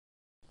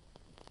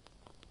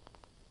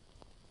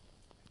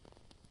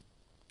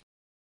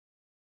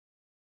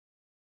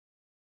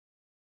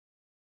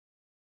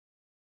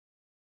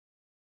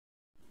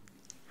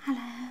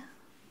Hello,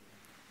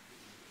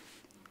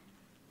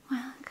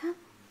 welcome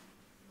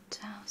to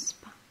our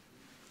spa.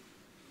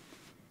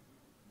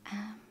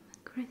 I'm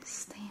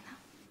Christina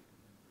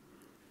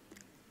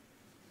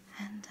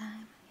and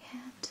I'm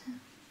here to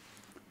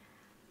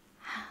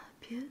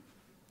help you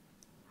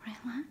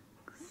relax.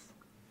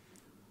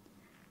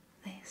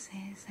 This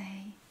is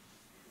a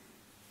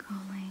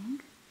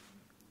cooling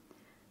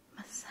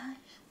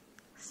massage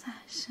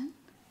session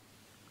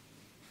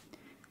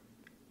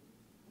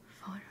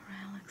for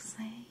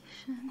relaxation.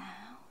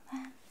 Now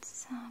that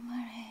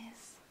summer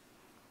is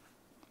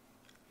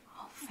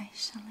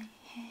officially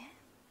here,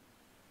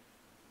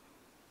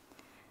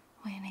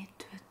 we need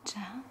to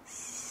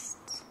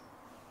adjust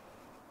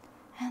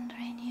and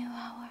renew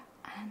our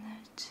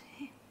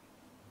energy.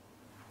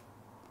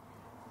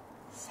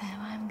 So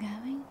I'm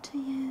going to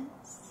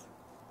use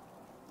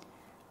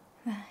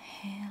the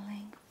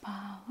healing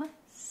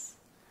powers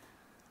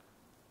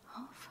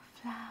of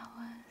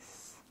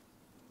flowers,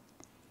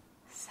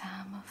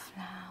 summer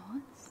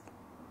flowers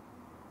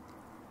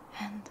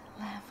and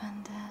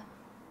lavender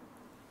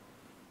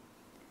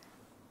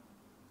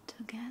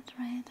to get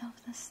rid of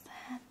the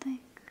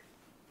static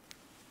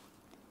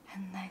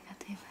and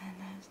negative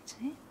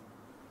energy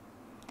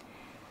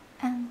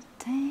and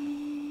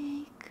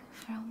take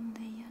from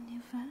the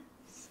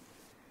universe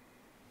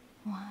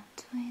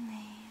what we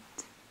need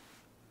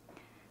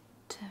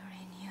to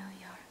renew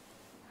your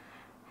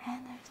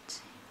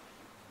energy.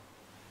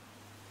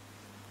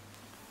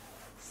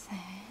 So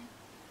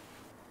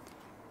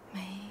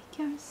make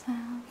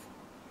yourself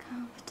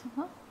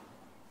comfortable.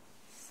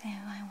 So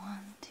I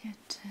want you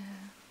to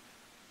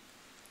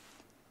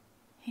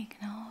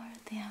ignore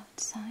the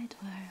outside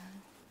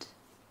world,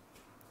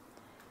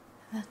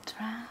 the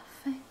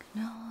traffic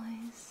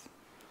noise.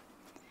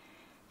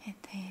 It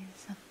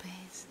is a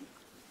busy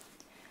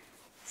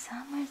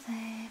summer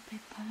day,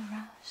 people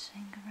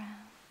rushing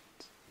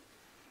around.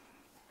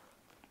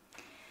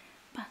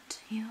 But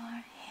you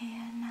are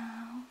here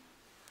now,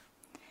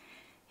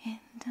 in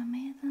the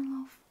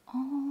middle of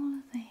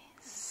all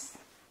this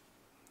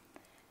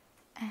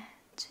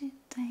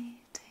agitated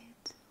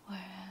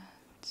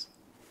world.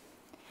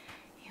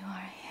 You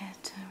are here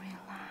to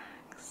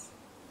relax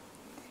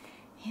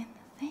in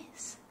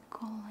this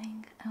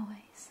cooling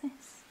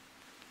oasis.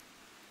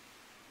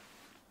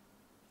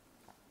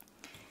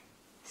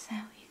 So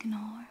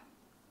ignore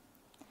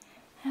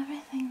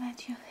everything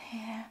that you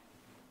hear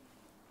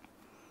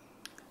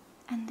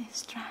and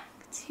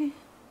distracts you.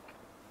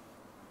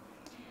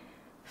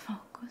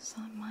 Focus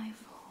on my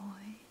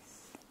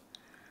voice.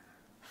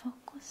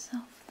 Focus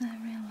on the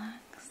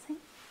relaxing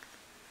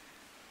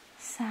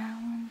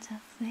sound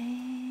of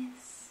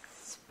this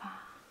spa.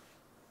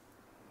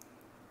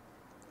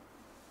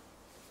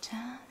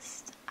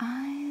 Just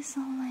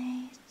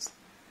isolate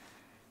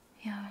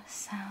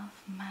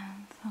yourself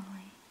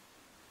mentally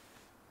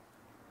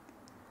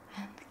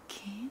and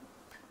keep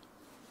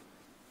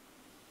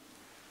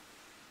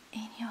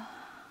in your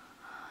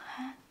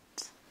head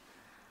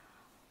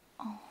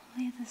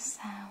only the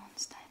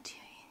sounds that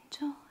you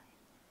enjoy.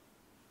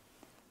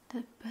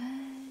 The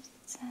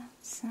birds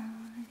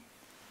outside,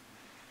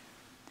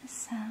 the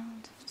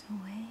sound of the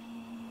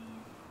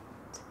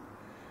wind,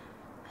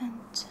 and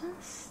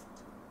just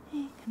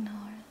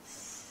ignore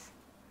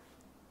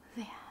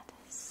the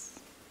others.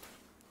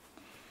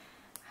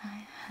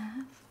 I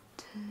have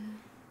 2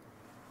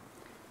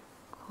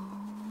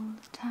 cool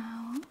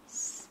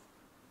towels.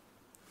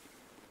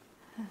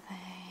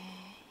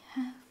 They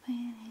have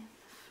been in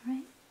the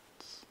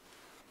fridge.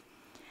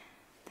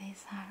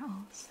 These are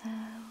also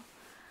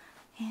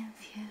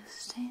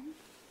infused in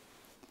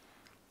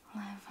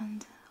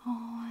lavender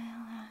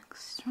oil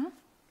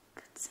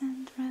extracts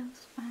and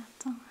rose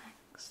petal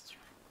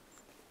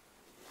extracts.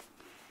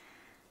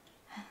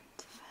 And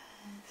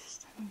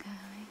first I'm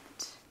going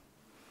to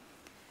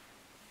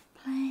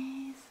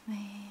place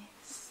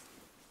these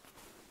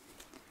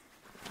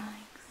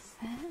like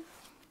so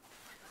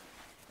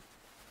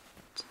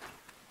to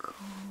cool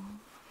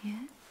you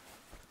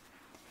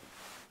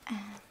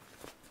and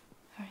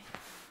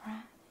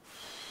refresh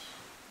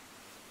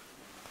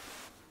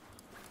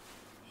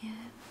you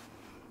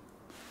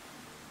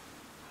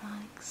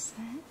like so,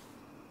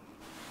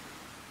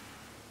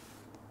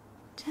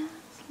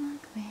 just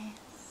like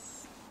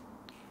this.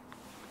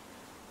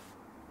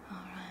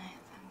 Alright,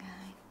 I'm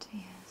going to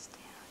use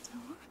the other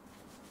one.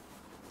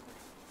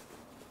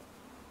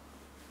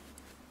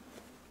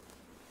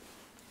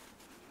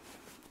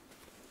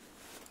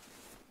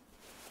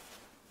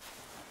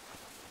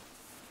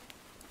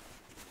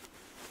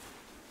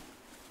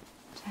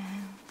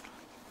 Gently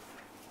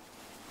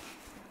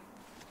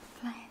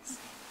place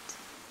it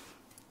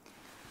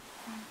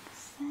like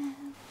so,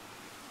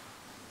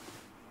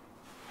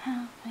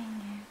 helping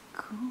you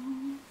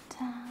cool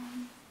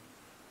down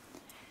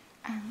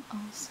and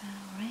also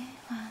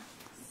relax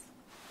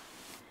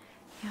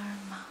your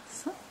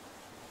muscle.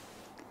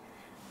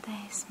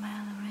 They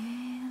smell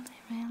really,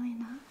 really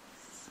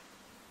nice.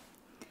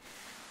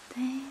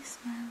 They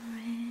smell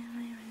really,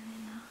 really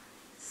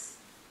nice.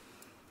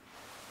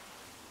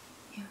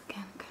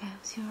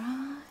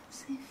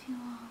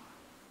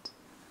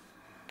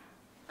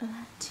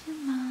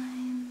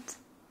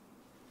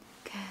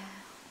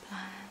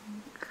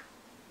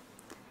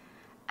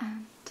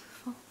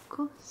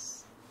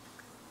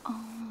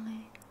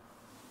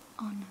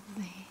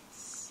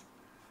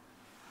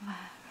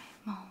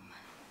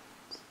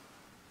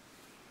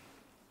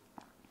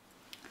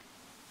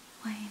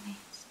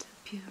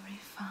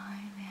 purify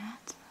the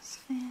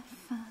atmosphere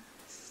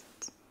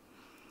first,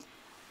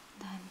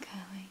 then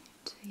going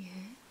to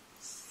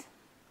use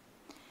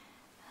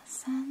a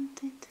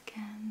scented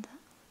candle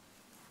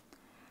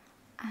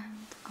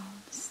and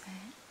also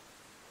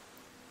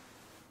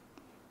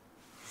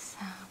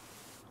some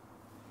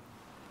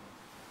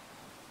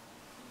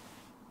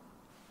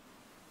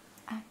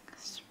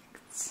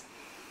extracts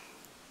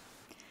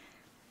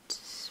to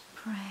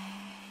spray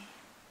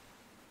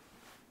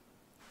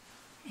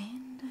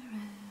in the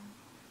room.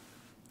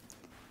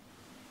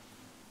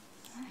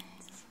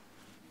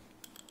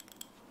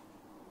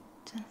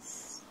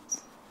 Just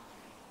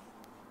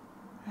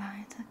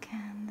light a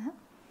candle.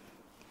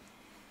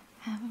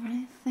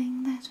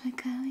 Everything that we're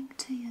going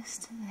to use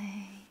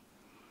today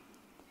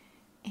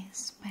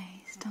is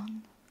based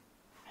on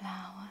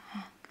flower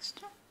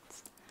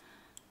extracts.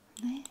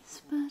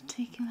 This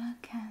particular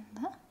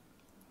candle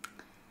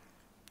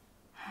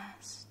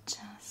has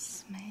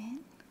jasmine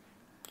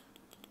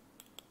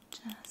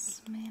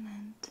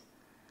and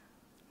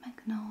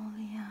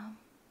magnolia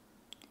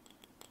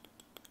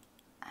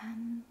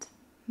and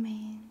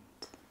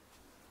mint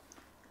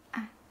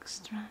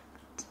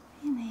extract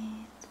in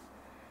it.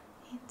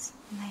 It's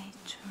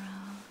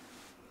natural.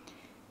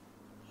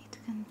 It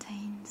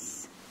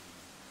contains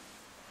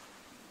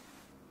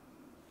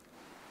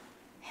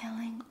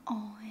healing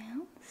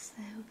oil,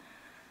 so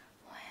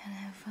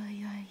whenever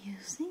you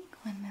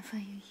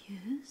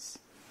use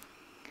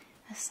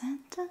a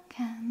scented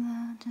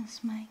candle,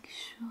 just make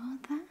sure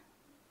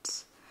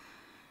that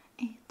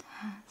it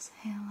has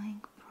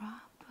healing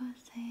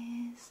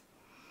properties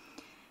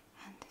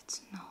and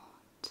it's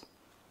not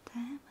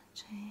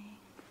damaging.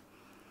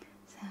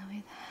 So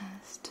it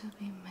has to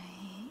be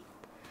made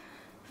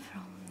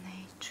from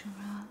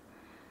natural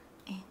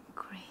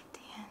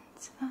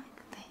ingredients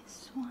like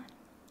this one.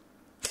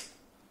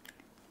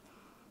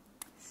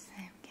 So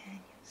can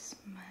you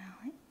smell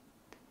it?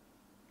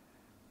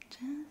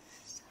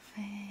 Just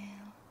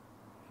feel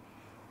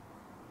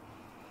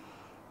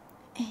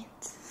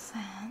its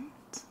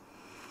scent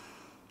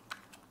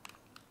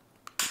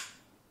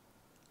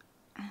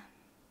and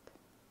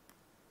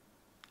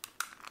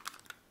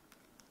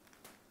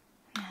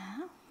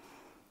now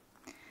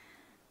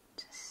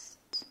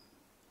just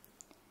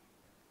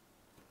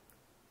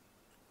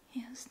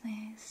use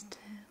this to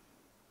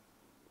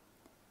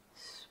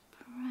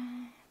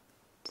spread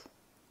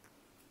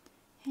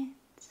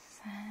its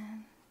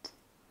scent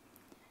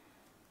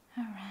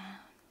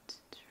around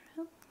the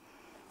room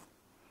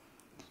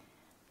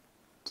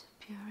to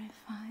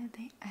purify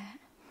the air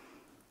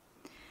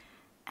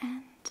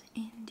and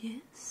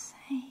induce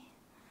a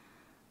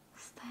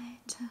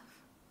state of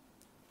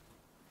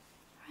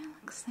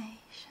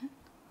relaxation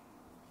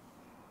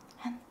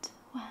and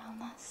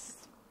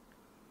wellness.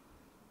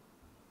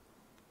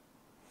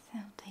 So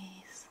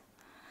these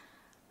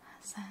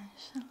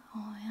essential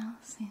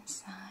oils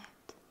inside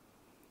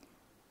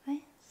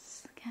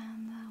this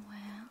candle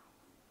will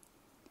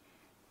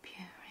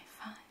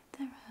purify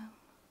the room,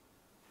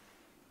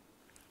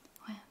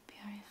 will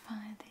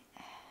purify the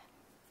air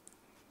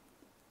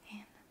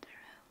in the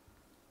room,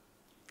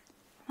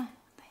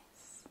 like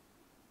this.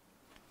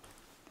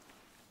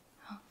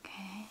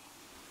 Okay,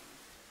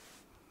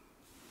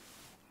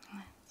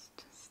 let's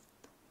just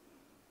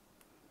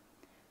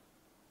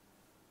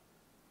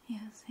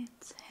use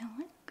its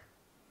healing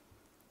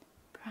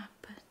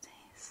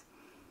properties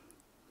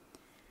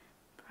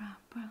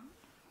properly,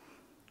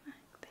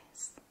 like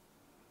this.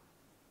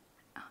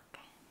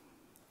 Okay,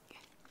 good.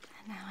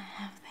 And now I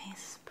have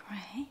this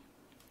spray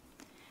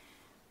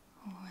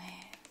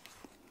with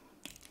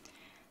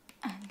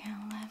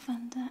again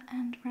lavender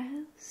and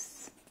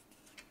rose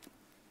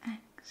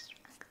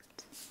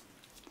extract.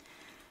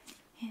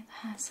 It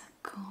has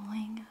a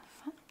cooling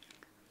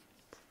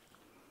effect,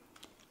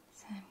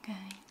 so I'm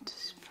going to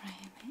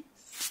spray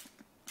this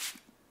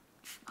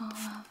all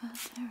over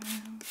the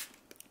room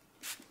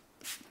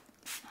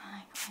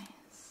like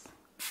this.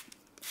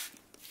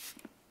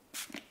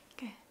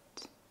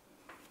 Good.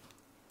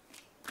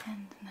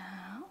 And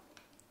now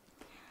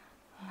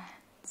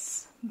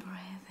let's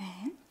breathe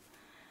in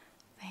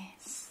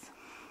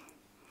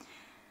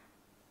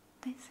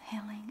this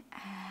healing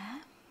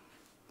air.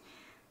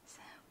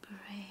 So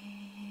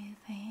breathe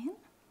in,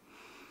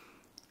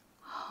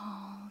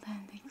 hold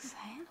and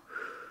exhale.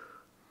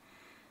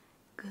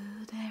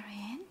 Good air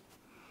in,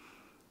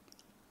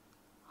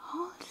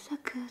 hold the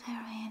good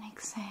air in,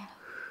 exhale.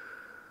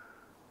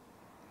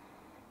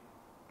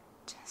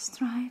 Just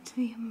try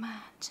to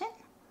imagine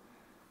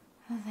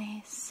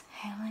this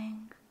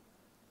healing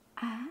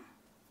air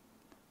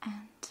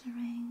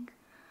entering,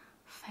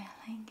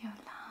 filling your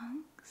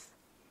lungs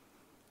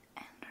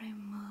and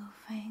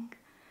removing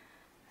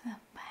the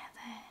bad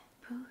air,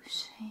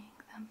 pushing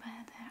the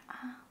bad air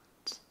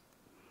out.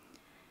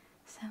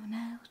 So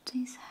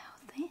notice how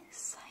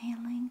this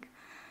healing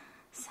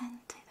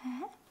scented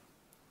air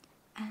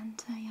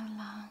enter your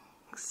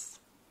lungs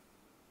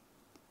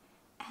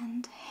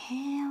and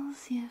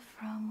heals you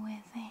from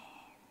within.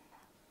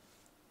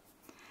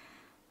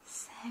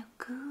 So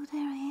good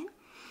air in,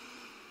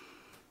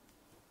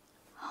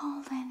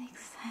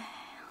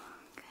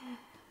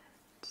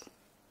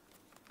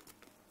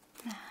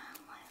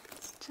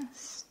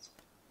 just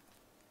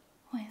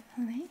with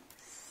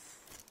this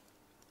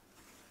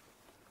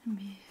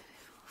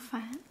beautiful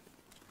fan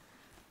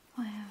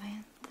with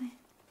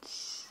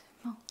vintage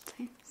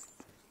motifs,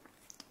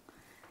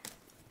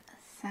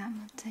 a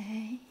summer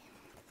day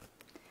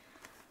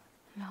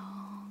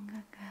long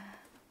ago.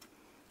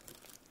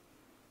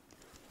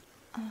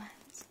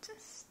 Let's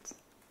just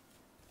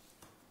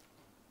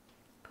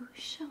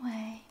push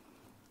away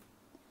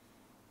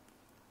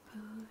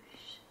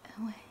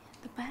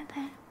the bad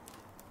air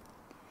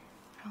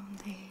from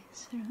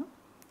this room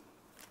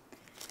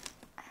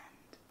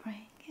and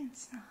bring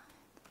inside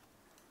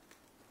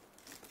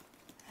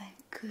the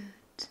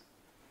good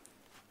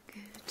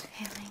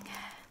healing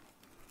air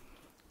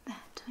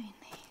that we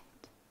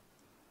need,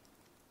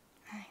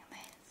 like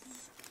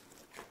this.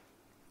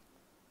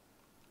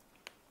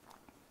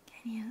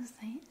 Can use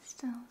this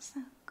to also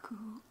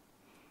cool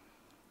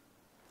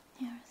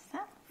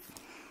yourself,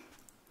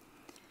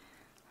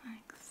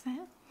 like so,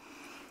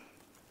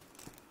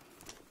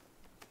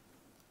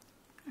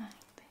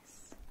 like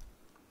this.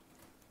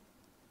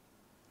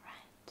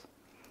 Right.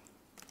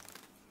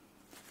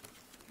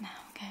 Now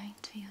I'm going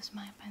to use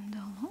my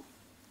pendulum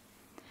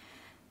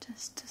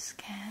just to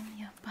scan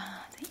your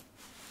body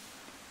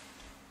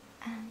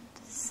and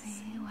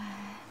see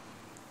where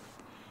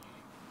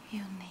you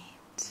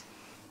need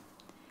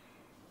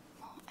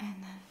more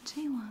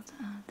energy. What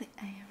are the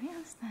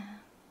areas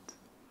that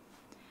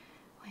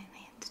we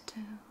need to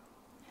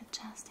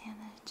adjust the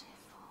energy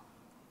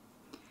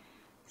for?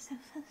 So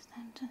first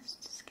I'm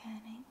just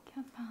scanning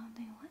your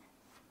body with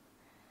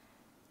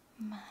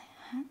my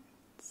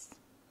hands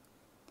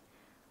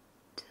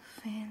to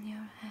feel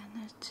your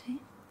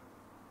energy.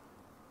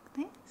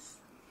 This,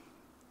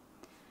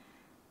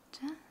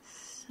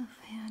 just to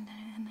feel the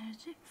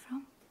energy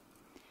from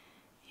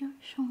your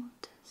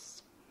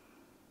shoulders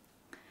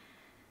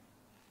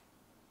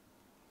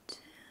to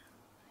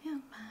your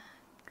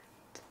back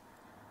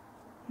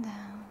and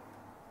down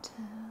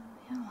to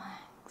your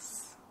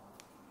legs,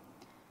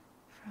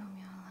 from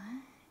your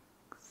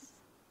legs,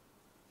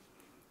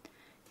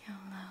 your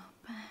lower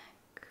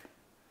back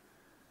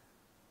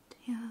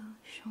to your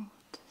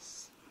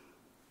shoulders.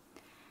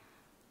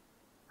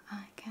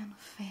 I can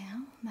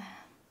feel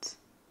that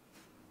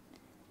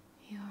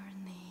your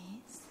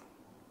knees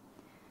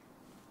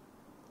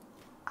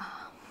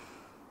are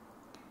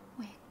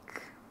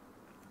weak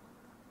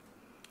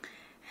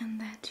and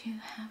that you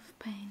have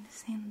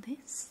pains in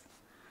this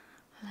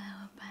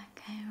lower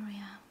back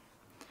area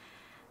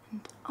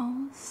and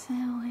also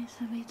a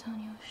little bit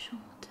on your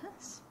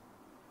shoulders.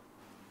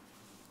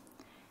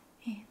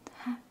 It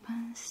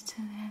happens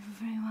to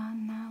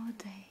everyone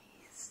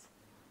nowadays,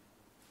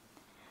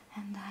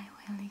 and I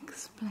will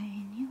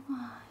explain you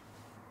why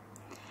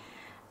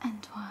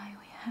and why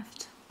we have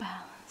to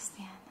balance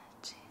the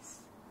energies.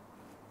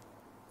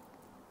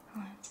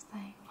 Let's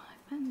take my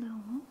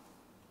pendulum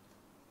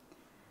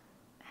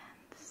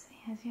and see,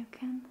 as you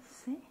can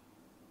see,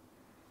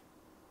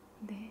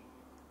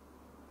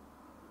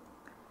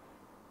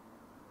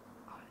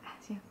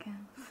 as you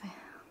can feel,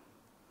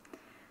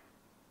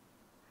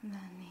 the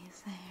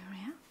knees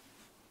area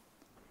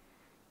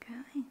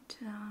going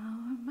to our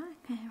lower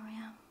back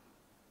area,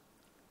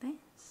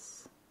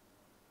 this,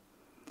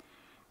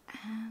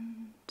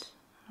 and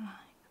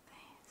like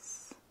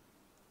this.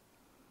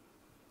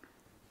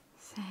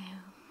 So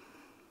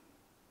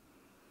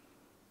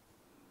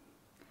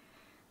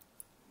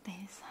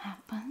this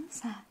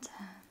happens at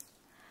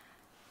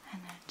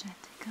an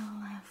energetical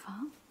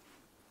level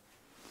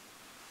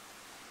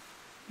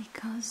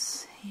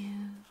because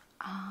you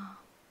are,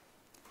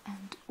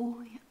 and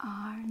we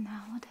are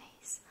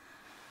nowadays,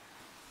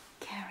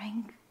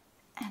 carrying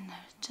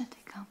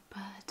energetical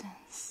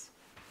burdens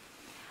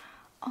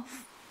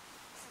of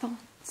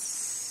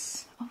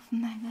thoughts, of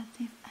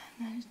negative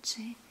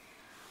energy,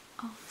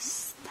 of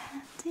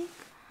static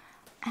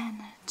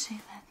energy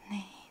that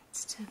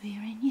needs to be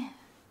renewed.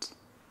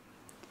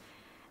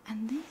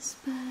 And this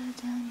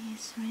burden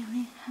is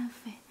really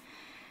heavy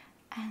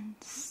and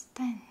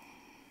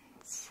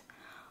stands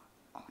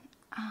on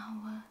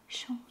our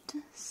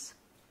shoulders.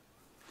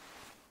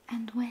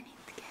 And when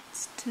it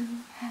gets too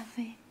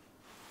heavy,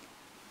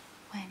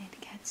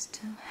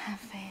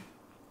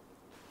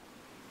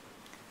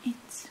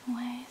 it's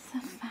where it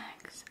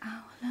affects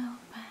our lower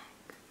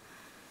back,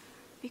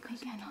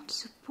 because we cannot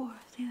support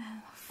it,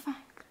 and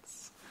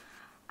affects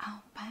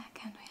our back,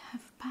 and we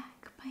have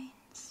back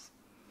pains,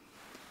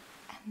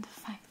 and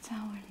affects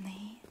our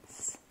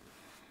knees,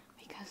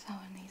 because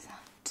our knees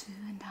are too,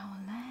 and our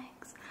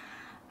legs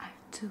are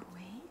too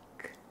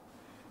weak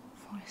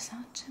for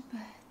such a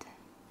burden.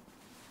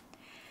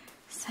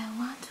 So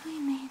what we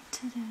need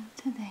to do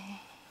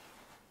today,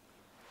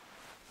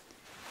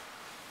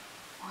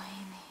 we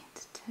need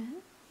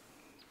to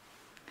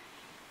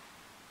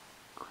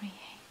create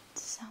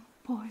some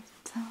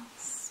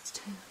portals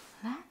to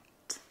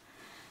let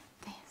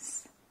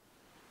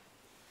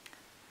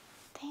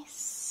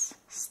this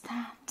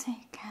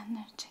static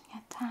energy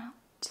get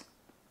out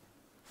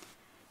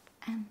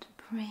and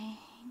bring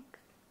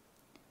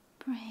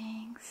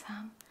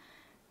some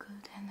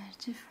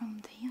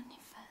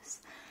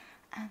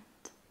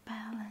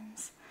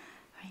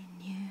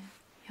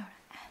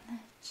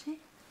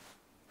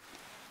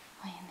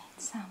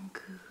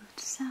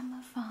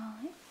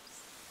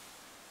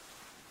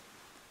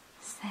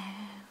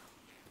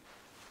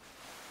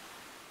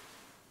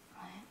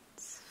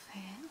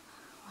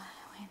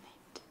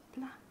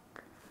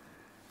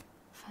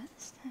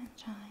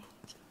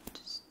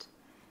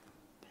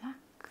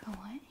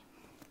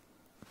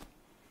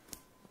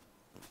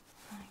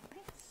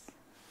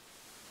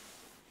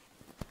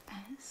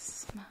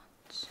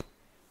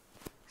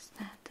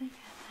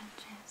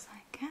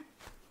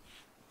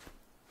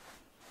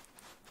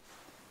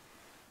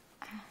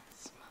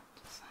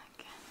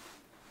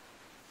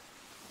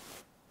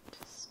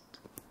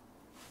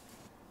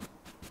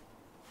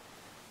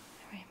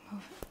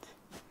move it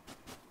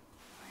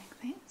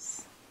like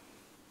this.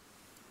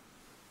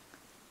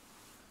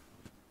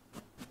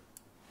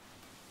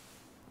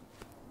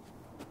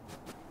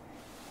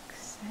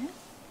 Except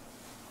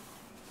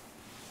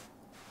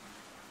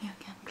you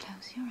can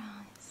close your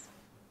eyes,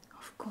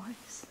 of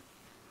course.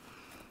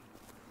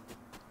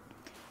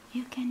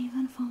 You can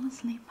even fall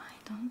asleep, I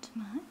don't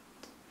mind.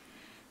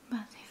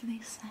 But if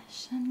this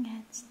session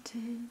gets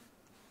too,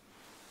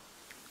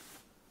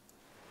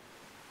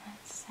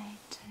 let's say,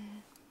 too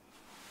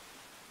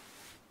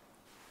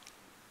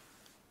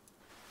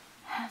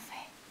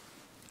heavy,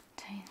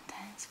 too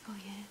intense for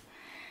you,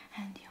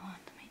 and you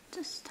want me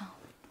to stop,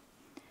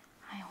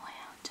 I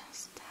will.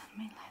 Just tell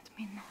me, let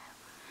me know.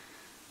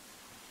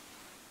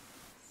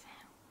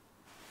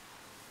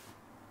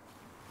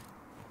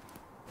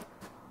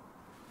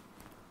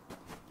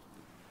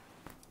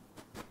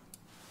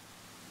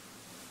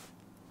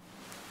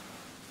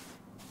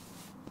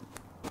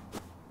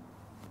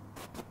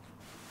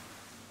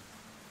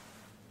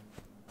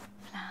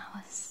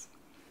 Flowers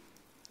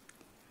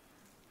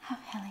have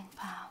healing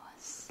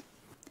powers.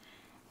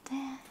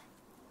 There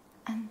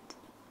and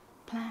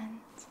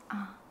plants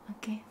are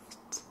a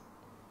gift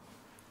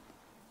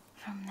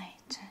from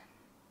nature.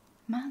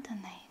 Mother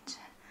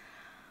Nature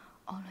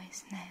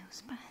always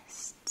knows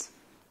best.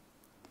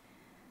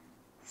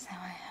 So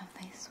I have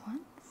these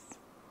ones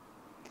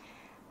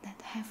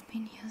that have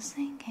been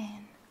using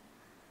in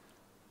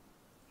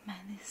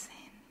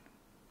medicine,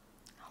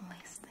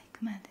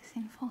 holistic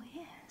medicine, for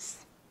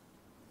years.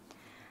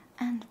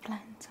 And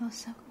plants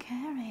also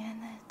carry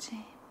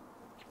energy,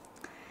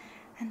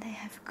 and they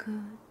have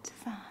good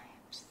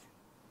vibes,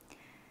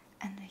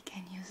 and we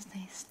can use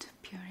this to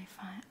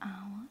purify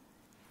our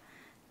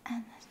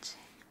energy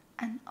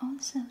and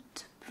also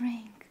to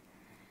bring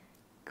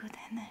good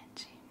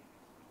energy.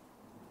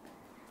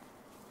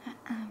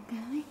 I'm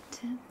going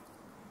to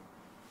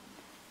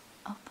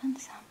open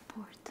some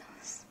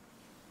portals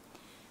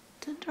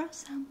to draw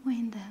some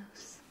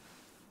windows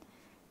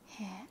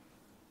here,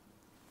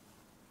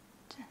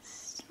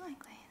 just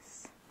like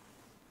this.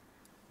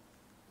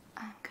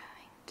 I'm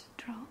going to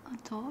draw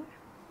a door,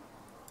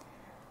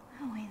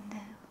 a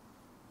window,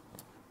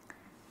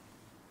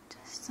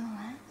 just to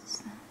let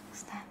the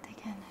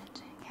static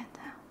energy get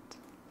out.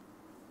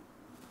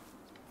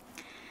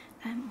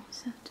 I'm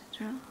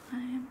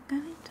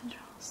going to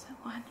draw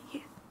someone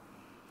here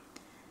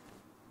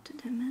to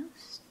the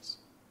most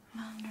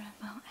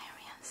vulnerable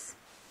areas,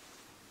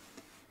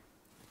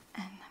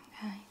 and I'm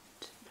going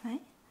to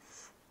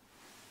place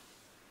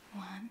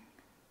one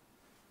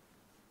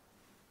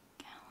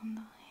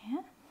candle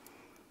here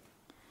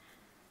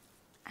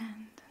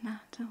and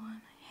another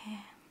one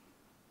here,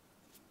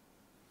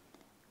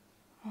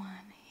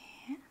 one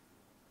here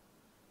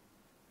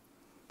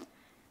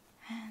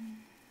and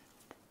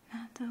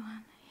another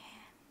one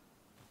here.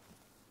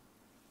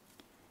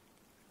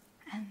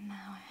 And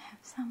now I have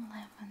some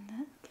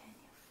lavender. Can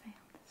you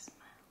feel the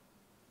smell?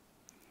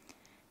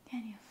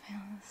 Can you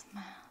feel the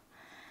smell?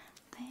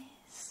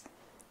 These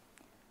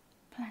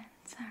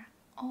plants are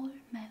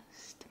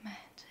almost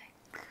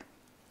magic.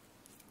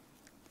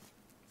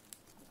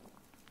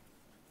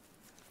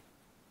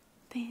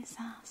 These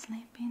are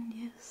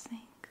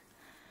sleep-inducing,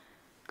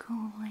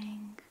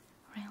 cooling,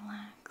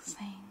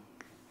 relaxing.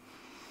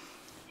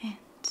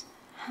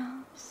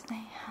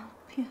 They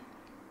help you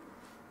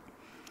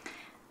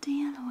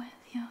deal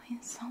with your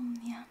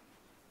insomnia,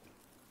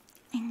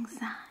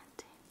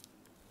 anxiety,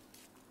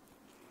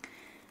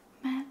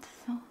 bad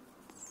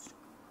thoughts.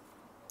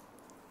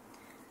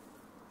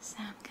 So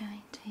I'm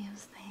going to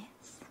use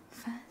this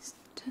first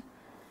to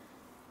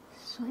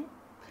sweep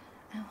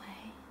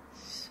away,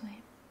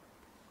 sweep,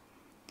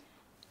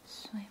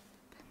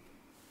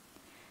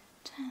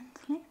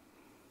 gently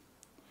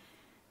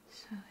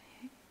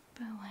sweep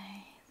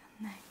away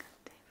the negative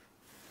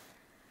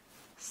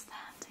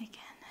static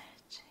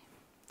energy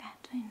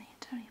that we need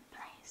to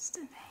replace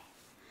today.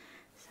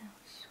 So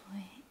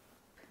sweep,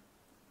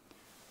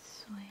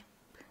 sweep,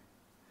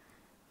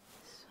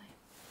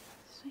 sweep,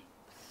 sweep,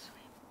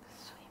 sweep,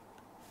 sweep,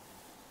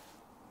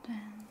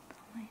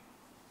 gently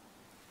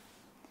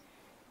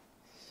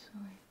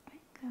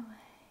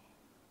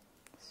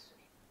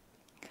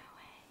sweeping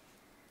away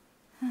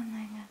the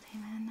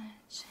negative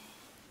energy.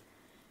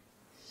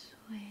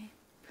 Sweep,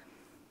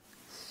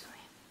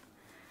 sweep,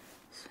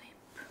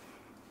 sweep,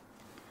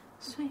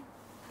 sweep,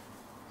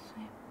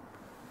 sweep.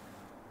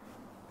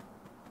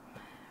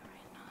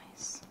 Very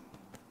nice.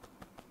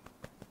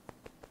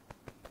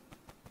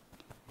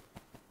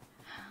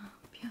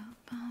 Help your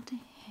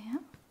body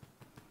heal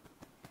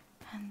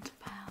and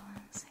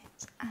balance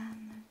its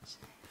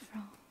energy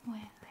from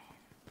within.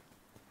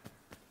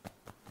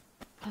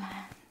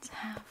 Plants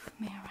have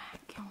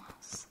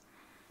miraculous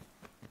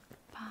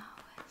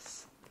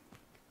powers.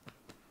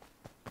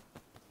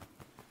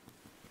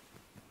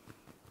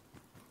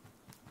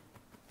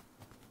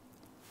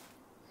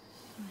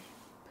 Sweep,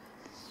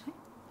 sweep,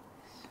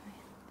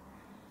 sweep,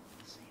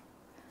 sweep.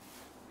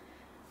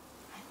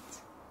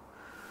 Let's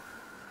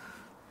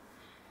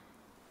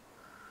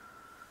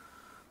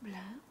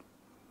blow.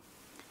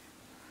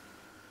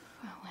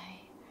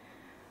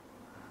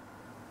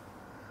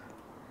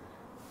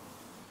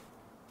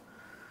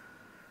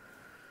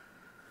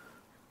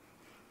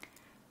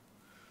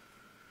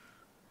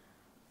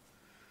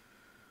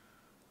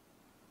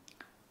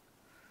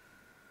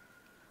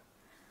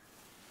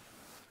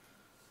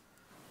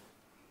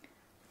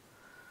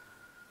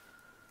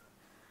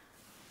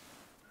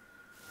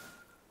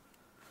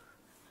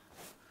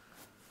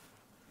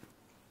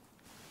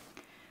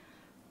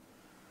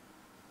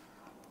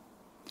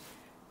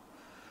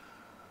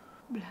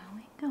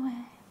 blowing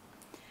away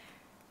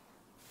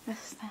the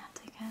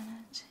static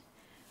energy.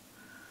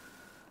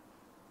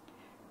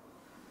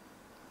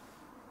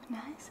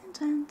 Nice and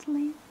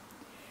gently.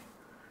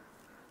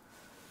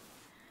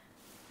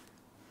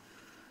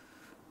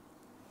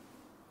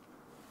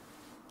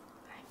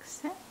 Like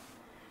so.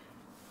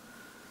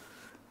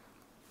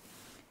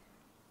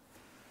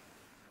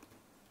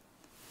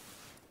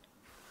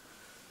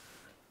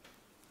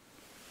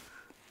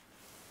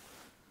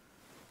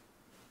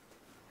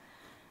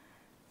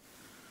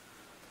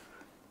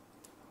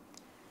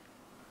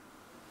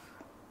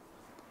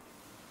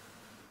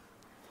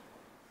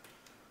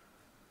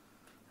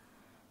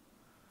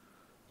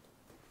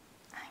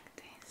 Like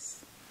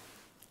this.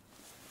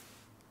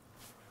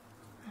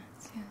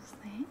 Let's use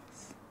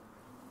this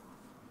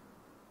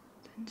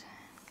to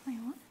gently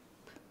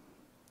wipe,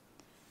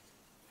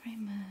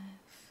 remove,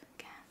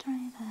 get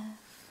rid of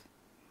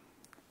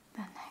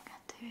the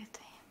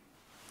negativity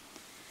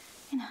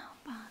in our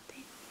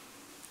body.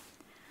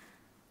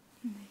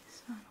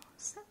 This one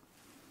also.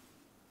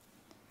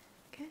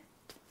 Good.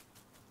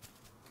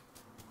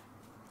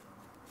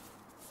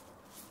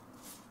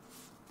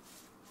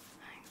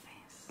 Like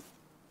this.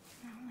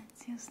 Now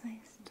let's use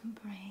this to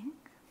bring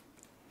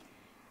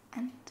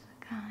and to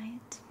guide.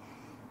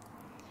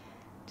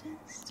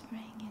 Just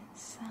bring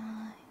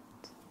inside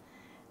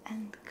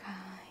and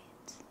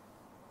guide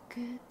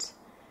good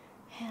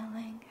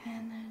healing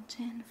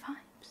energy and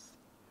vibes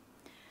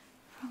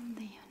from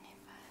the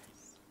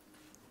universe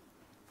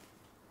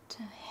to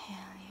heal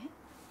you.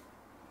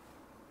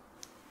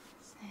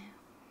 So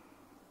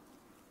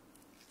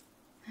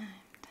I'm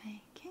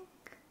taking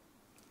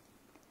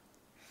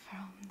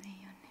from the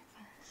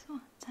universe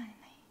what I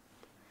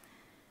need.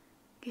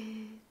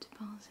 Good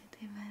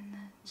positive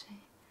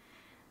energy,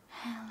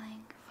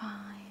 healing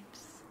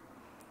vibes,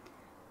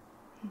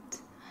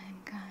 and I'm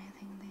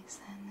guiding this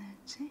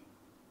energy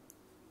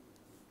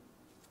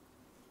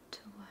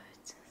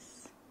towards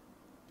us,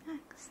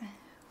 like so.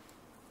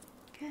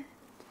 Good.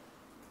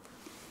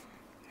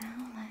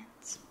 Now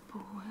let's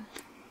pull,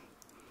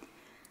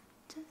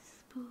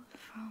 just pull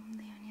from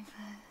the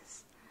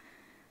universe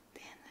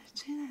the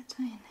energy that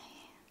we need.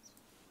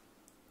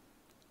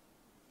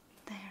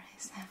 There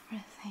is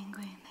everything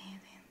we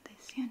need in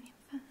this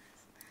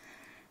universe.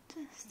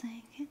 Just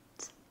take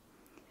it,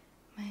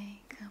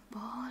 make a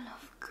ball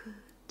of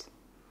good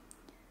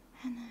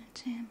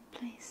energy and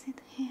place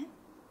it here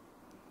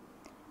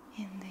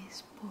in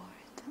this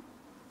portal.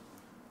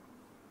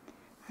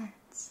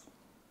 Let's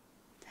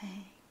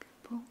take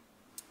a pull,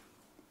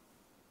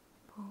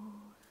 pull,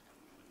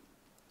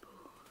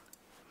 pull.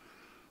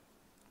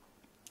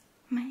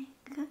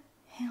 Make a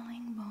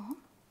healing ball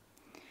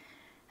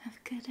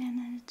of good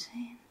energy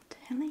and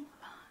healing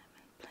vibe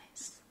and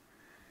place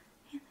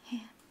it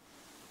here.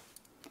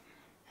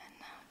 And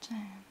now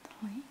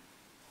gently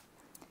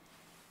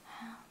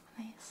help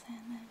this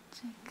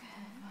energy go to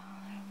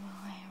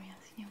vulnerable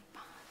areas in your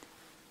body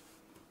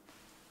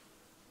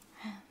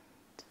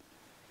and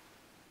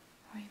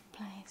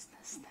replace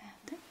the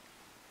static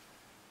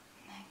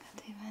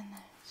negative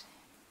energy.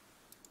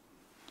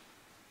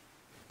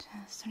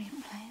 Just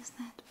replace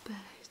that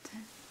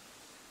burden,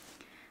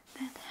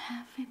 that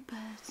heavy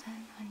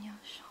burden on your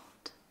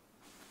shoulder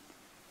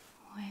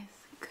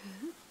with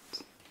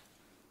good,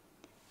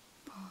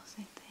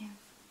 positive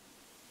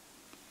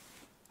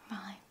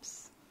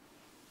vibes,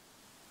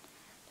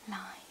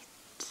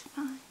 light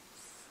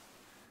vibes,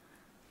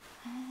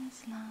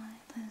 as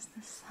light as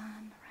the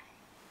sun rays.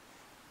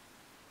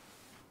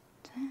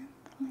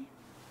 Gently,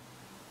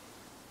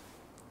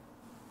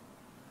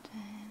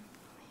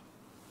 gently,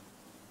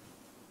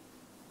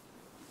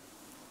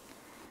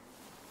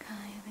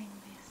 guiding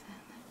this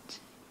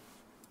energy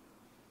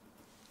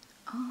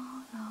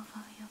all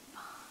over your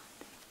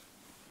body,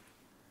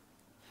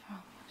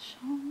 from your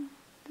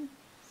shoulders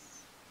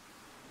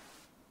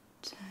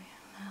to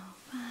your lower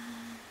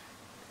back,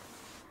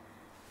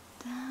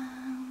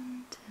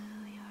 down to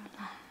your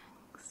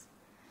legs,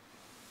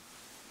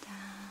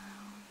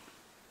 down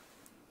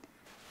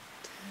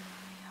to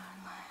your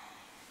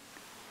leg,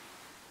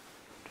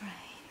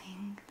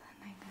 draining the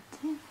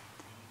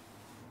negativity,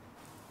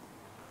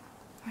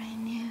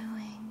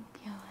 renewing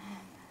your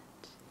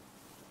energy,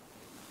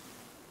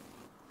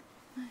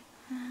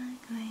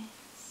 like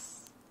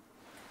this,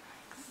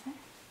 like so,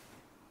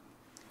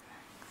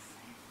 like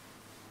so,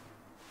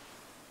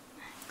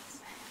 like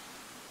so.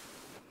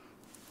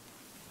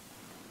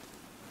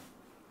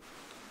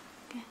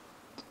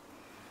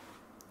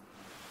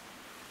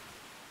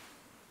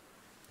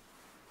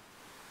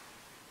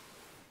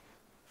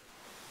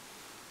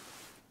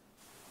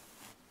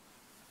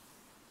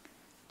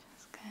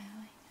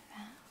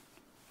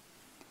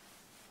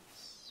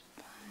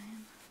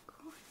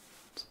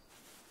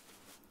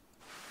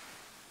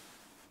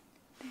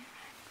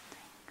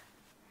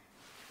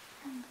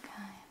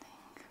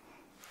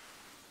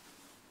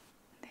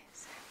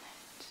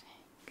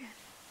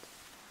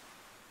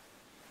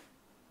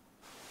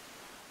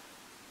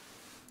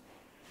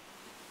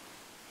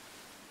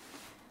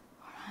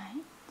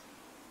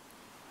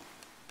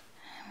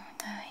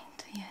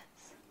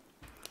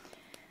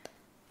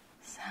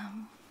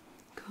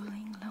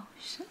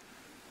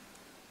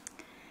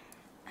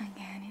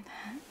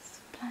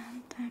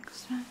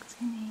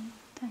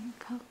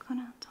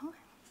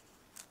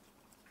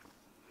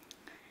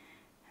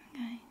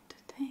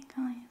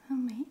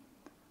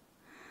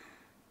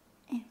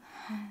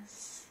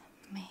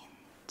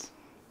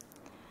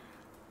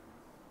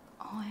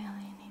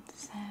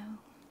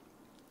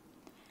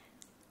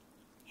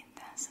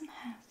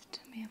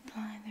 be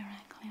applied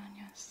directly on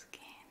your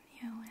skin,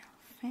 you will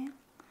feel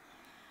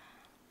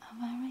a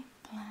very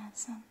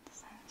pleasant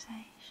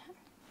sensation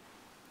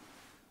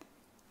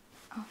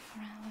of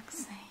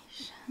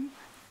relaxation,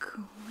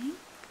 cooling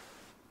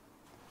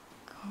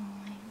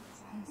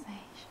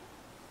sensation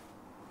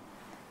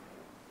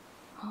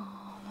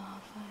all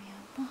over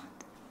your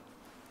body.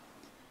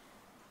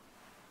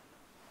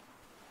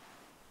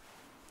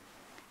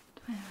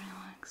 It will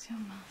relax your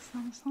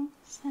muscles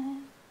also.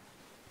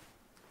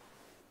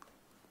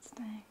 Let's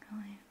take a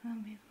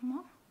little bit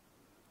more.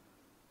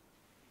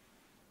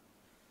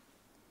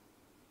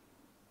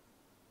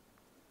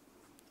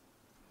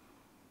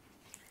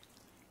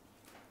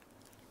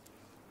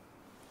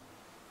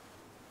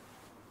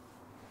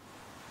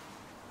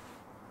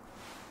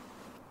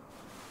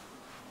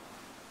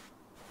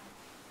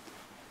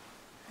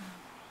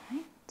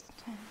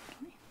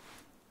 Gently.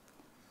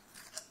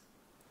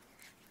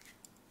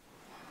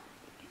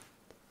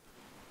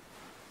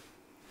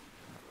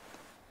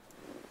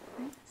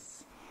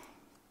 This.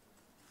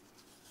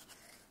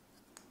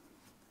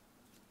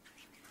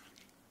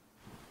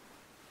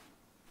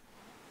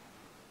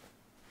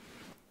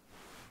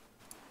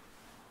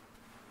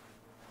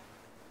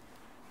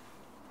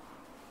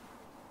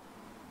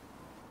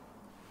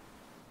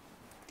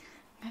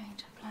 I'm going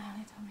to apply a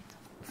little bit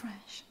of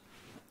fresh.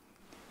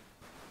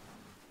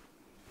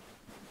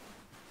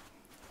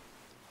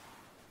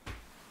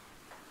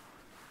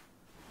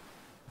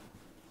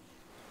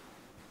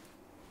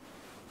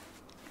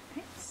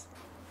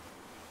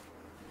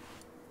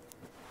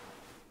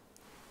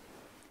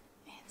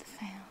 It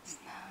feels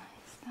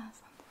nice,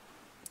 doesn't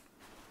it?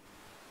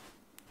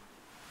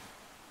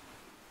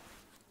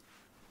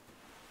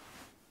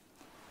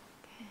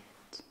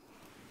 Good.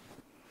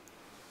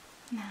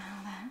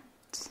 Now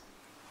that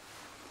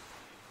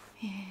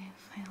you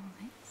feel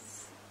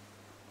this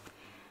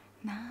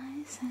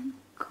nice and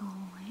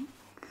cooling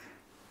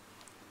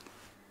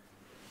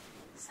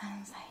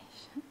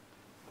sensation,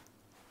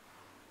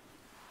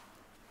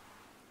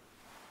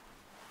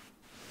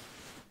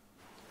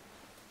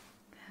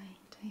 going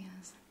to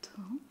use a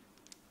tool.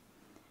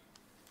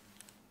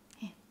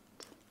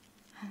 It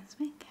has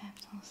been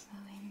kept also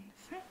in the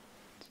fridge.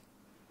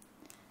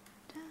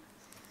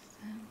 Just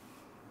so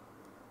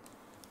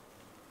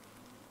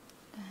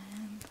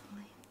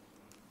gently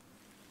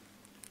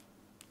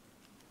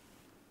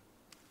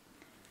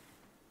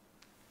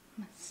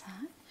massage.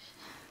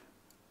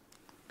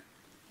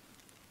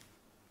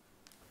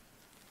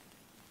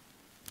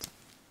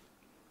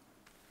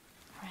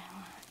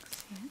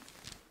 Relax you.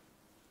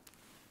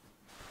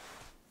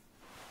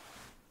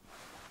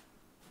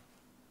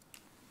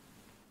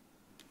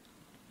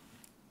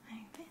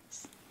 Like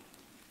this.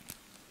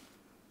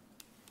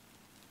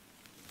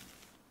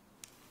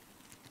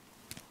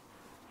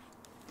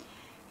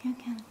 You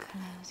can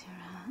close your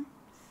eyes.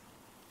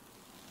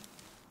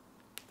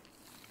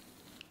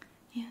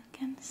 You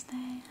can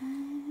stay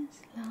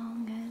as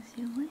long as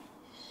you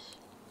wish.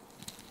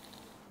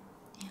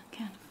 You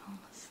can fall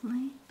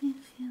asleep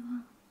if you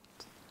want.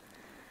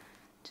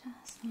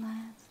 Just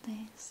let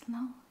this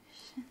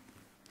lotion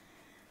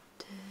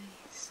do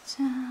its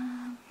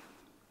job.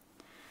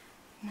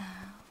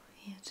 Now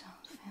you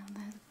don't feel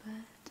that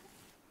burden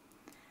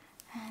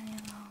any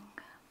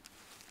longer.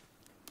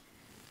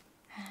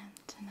 And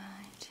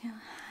tonight you'll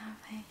have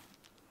a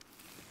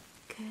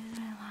good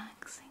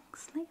relaxing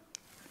sleep.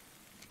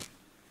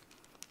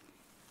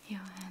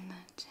 Your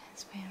energy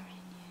has been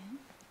renewed.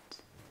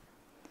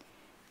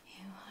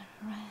 You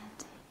are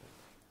ready.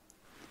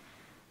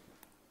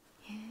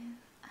 You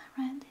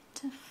are ready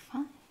to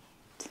fight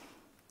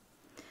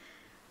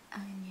a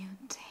new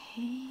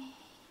day,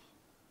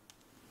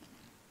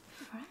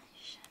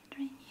 fresh and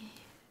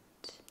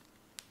renewed,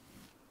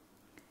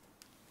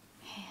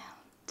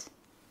 healed.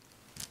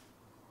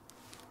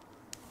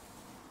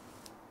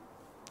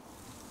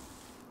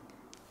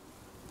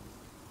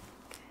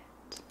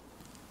 Good.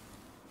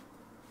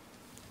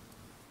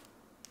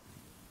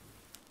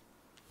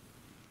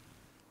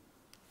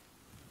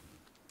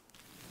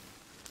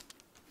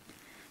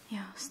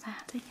 Your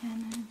static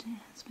energy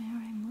has been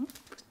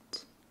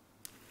removed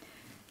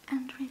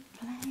and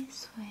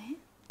replaced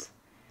with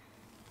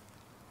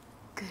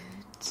good,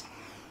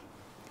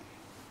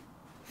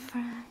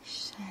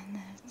 fresh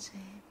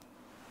energy.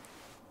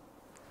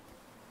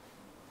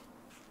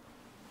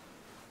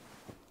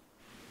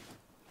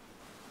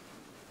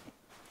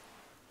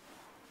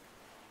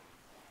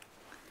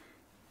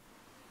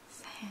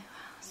 So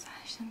our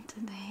session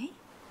today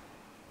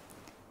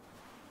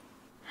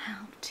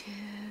helped you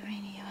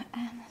renew your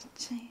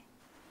energy,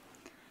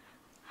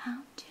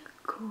 helped you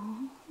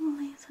cool a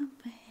little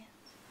bit,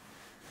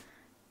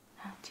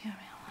 helped you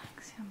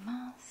relax your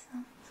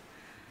muscles,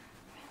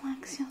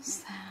 relax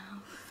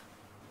yourself,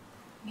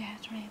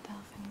 get rid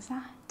of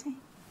anxiety,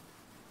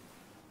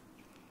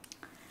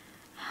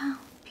 help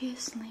you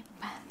sleep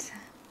better.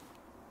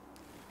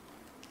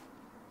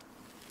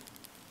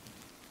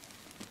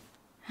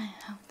 I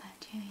hope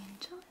that you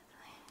enjoyed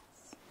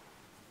this.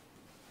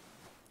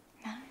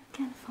 Now you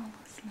can fall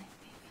asleep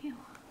if you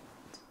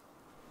want.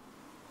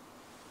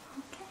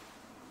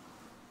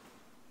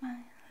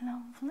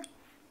 lovely,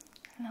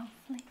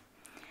 lovely,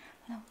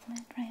 lovely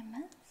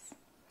dreamers.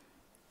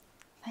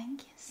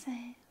 Thank you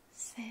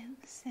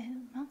so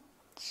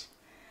much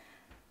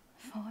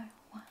for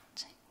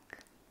watching.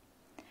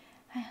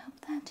 I hope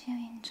that you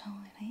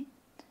enjoyed it.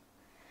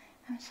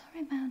 I'm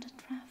sorry about the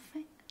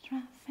traffic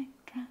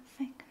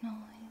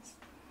noise.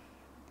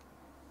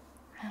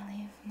 I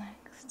live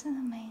next to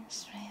the main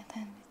street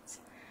and it's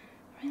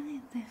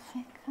really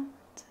difficult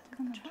to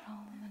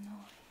control the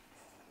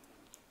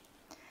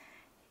noise.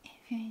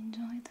 If you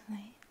enjoyed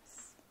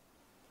this,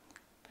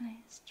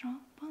 please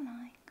drop a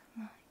like.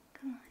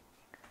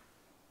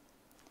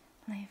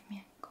 Leave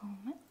me a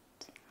comment.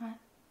 I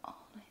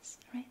always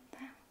read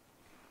them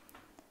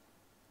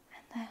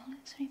and I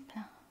always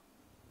reply.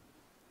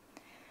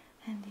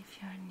 And if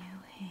you're new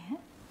here,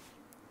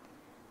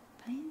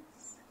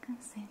 please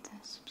consider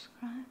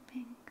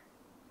subscribing.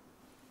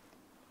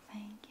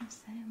 Thank you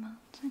so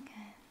much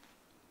again.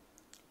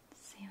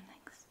 See you next time.